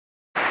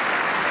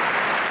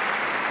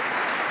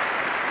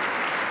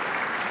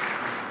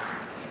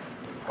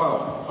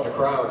Wow, what a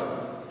crowd.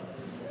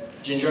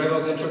 Did you enjoy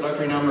those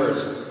introductory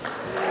numbers?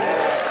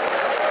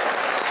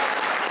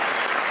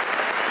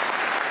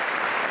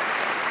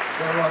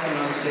 They're rocking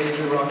on stage,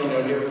 you're rocking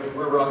out here,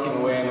 we're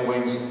rocking away in the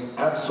wings.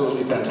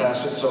 Absolutely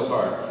fantastic so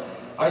far.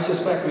 I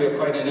suspect we have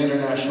quite an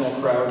international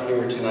crowd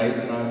here tonight,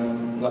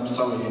 and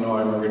some of you know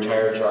I'm a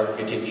retired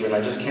geography teacher, and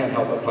I just can't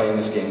help but playing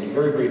this game.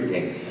 Very brief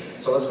game.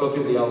 So let's go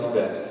through the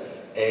alphabet.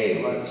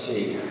 A, let's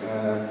see.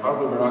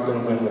 Probably we're not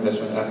going to win with this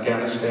one.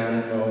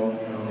 Afghanistan, no.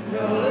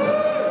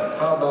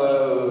 How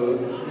about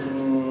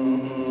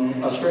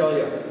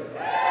Australia?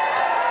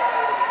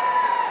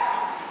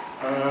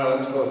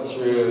 Let's go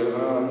through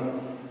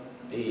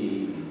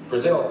the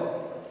Brazil.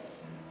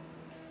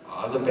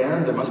 The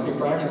band, they must be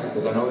practicing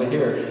because I know they're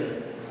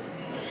here.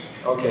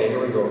 Okay, here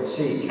we go.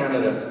 C,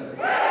 Canada.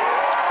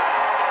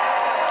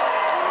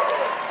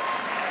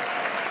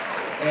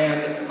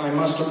 And I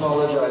must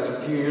apologize, a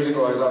few years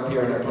ago I was up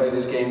here and I played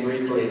this game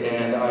briefly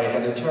and I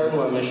had a terrible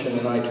omission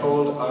and I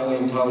told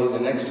Eileen Tully the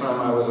next time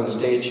I was on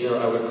stage here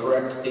I would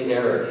correct the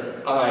error.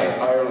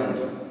 Ireland.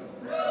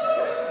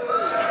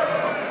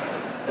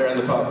 They're in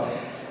the pub.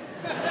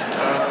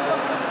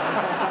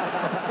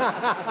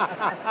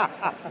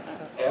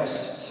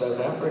 S,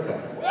 South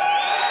Africa.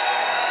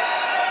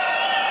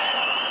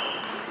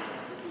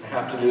 I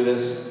have to do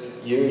this.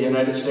 U,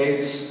 United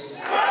States.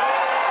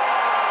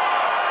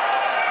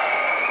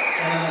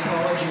 And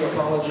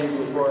apology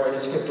before I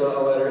skipped a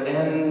letter.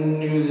 N,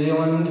 New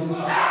Zealand.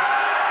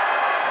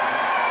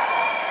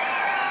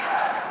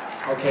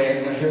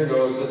 Okay, now here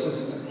goes. This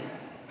is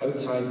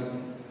outside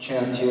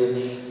chance here.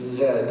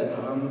 Z,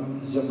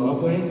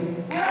 Zimbabwe.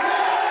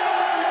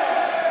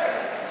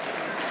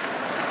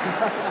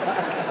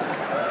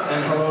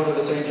 And hello to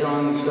the St.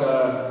 John's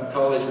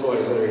College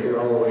boys that are here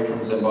all the way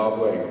from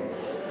Zimbabwe.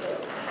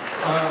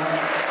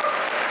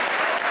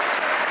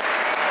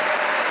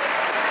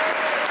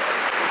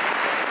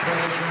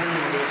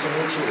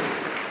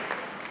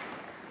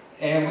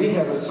 And we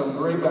have some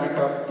great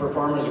backup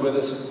performers with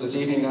us this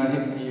evening. I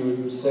think you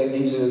would say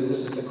this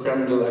is the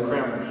creme de la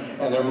creme.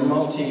 And they're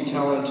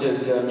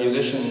multi-talented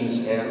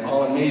musicians and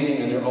all amazing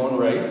in their own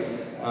right.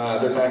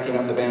 They're backing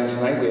up the band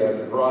tonight. We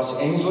have Ross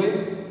Ainsley.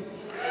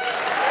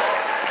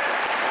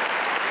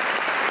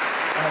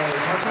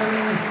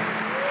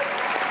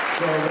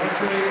 Joe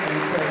Rattray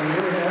and Craig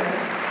Muirhead.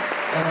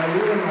 And I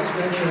really must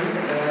mention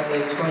that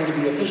it's going to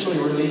be officially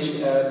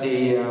released at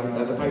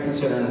the Piping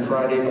Center on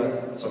Friday,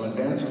 but some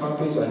advance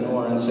copies I know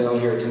are on sale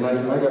here tonight.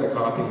 I got a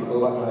copy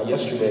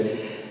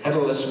yesterday, had to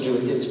listen to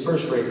it. It's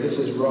first rate. This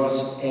is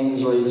Ross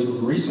Ainsley's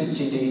recent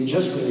CD,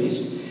 just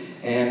released,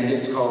 and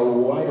it's called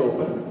Wide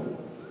Open.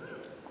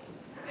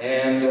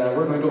 And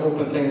we're going to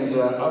open things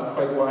up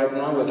quite wide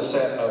now with a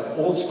set of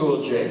old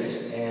school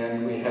jigs,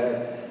 and we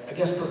have a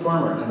guest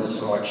performer in this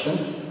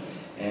selection.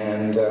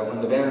 And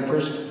when the band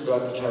first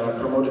got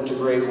promoted to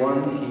grade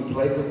 1, he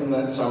played with them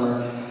that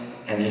summer,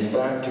 and he's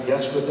back to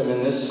guest with them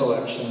in this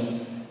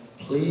selection.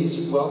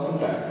 Please welcome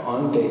back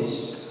on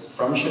bass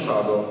from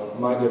Chicago,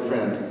 my good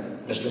friend,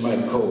 Mr.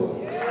 Mike Cole.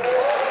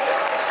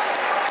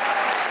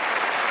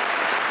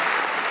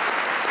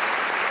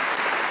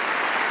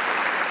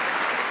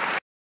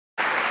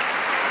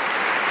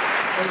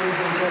 Ladies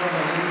and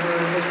gentlemen, the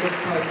Inverary District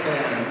Pipe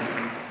Band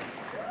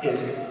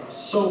is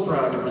so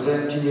proud to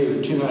present to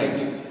you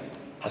tonight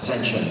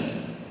Ascension.